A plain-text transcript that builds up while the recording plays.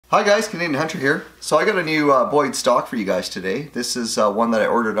Hi guys, Canadian Hunter here. So I got a new Boyd stock for you guys today. This is one that I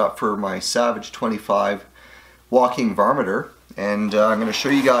ordered up for my Savage 25 walking varminter, and I'm going to show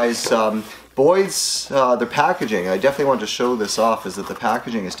you guys Boyd's, their packaging. I definitely wanted to show this off, is that the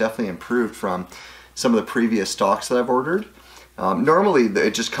packaging is definitely improved from some of the previous stocks that I've ordered. Normally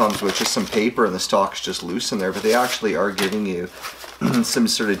it just comes with just some paper and the stock's just loose in there, but they actually are giving you some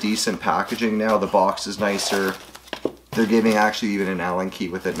sort of decent packaging now. The box is nicer. They're giving actually even an Allen key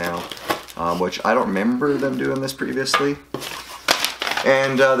with it now, which I don't remember them doing this previously.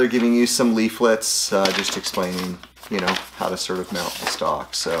 And they're giving you some leaflets just explaining, you know, how to sort of mount the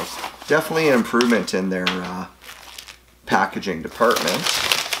stock. So definitely an improvement in their packaging department.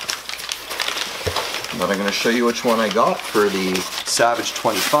 But I'm going to show you which one I got for the Savage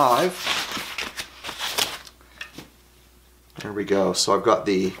 25. There we go. So I've got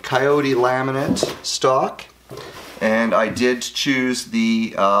the Coyote laminate stock. And I did choose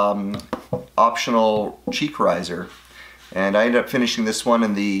the optional cheek riser, and I ended up finishing this one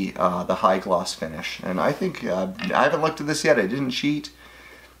in the high gloss finish. And I think I haven't looked at this yet. I didn't cheat,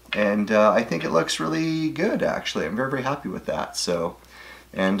 and I think it looks really good. Actually, I'm very happy with that. So,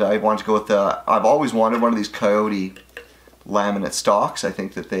 and I wanted to go with the. I've always wanted one of these Coyote laminate stocks. I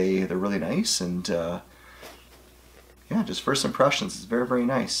think that they're really nice, and yeah, just first impressions, it's very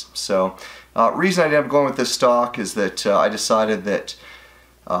nice. So, reason I ended up going with this stock is that I decided that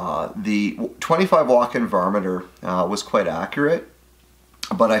the 25 walk-in varminter was quite accurate,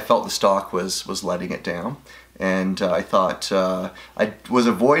 but I felt the stock was letting it down. And I thought I was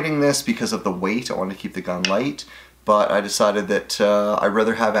avoiding this because of the weight. I wanted to keep the gun light, but I decided that I'd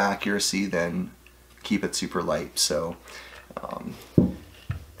rather have accuracy than keep it super light. So,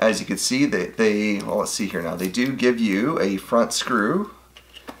 as you can see, well, let's see here now, they do give you a front screw.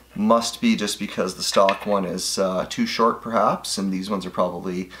 Must be just because the stock one is too short perhaps, and these ones are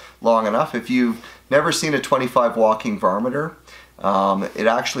probably long enough. If you've never seen a 25 walking varminter, it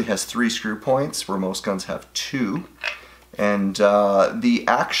actually has 3 screw points where most guns have 2. And the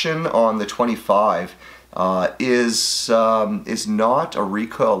action on the 25 is not a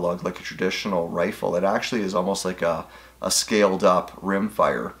recoil lug like a traditional rifle. It actually is almost like a scaled up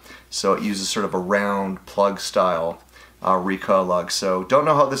rimfire. So it uses sort of a round plug style recoil lug. So don't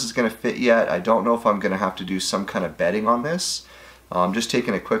know how this is going to fit yet. I don't know if I'm going to have to do some kind of bedding on this. Just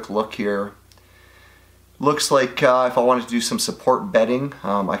taking a quick look here. Looks like if I wanted to do some support bedding,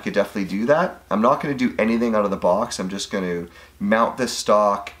 I could definitely do that. I'm not going to do anything out of the box. I'm just going to mount this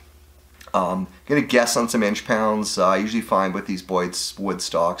stock. I'm going to guess on some inch pounds. I usually find with these Boyd's wood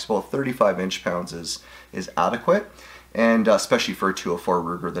stocks, well, 35 inch pounds is adequate, and especially for a 204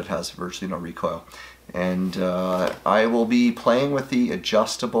 Ruger that has virtually no recoil. And I will be playing with the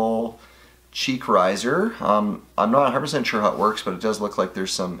adjustable cheek riser. I'm not 100% sure how it works, but it does look like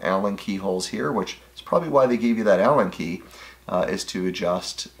there's some Allen key holes here, which is probably why they gave you that Allen key, is to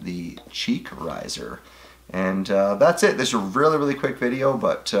adjust the cheek riser. And that's it. This is a really quick video,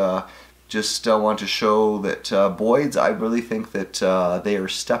 but just want to show that Boyd's, I really think that they are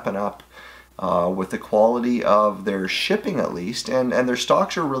stepping up with the quality of their shipping, at least, and their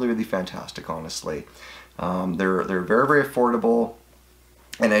stocks are really fantastic, honestly. They're very affordable,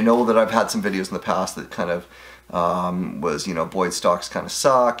 and I know that I've had some videos in the past that kind of was, you know, Boyd stocks kind of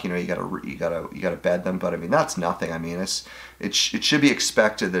suck, you know, you gotta bed them, but I mean, that's nothing. I mean, it should be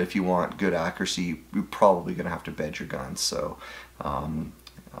expected that if you want good accuracy, you're probably gonna have to bed your guns. So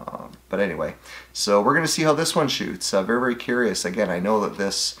but anyway, so we're gonna see how this one shoots. Very curious. Again, I know that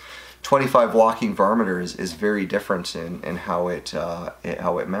this 25 walking varminter is very different in how it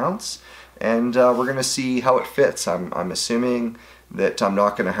mounts, and we're going to see how it fits. I'm assuming that I'm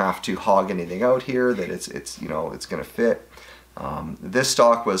not going to have to hog anything out here, that it's you know, it's going to fit. This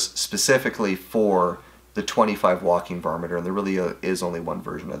stock was specifically for the 25 walking varminter, and there really is only one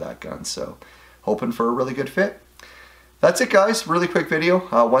version of that gun, so hoping for a really good fit. That's it, guys. Really quick video.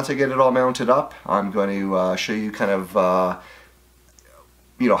 Once I get it all mounted up, I'm going to show you kind of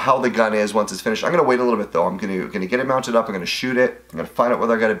you know, how the gun is once it's finished. I'm going to wait a little bit though. I'm going to get it mounted up. I'm going to shoot it. I'm going to find out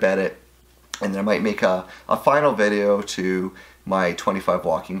whether I got to bed it, and then I might make a final video to my 25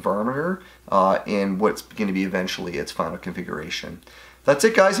 walking varminter in what's going to be eventually its final configuration. That's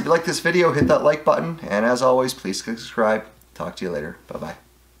it, guys. If you like this video, hit that like button, and as always, please click subscribe. Talk to you later. Bye bye.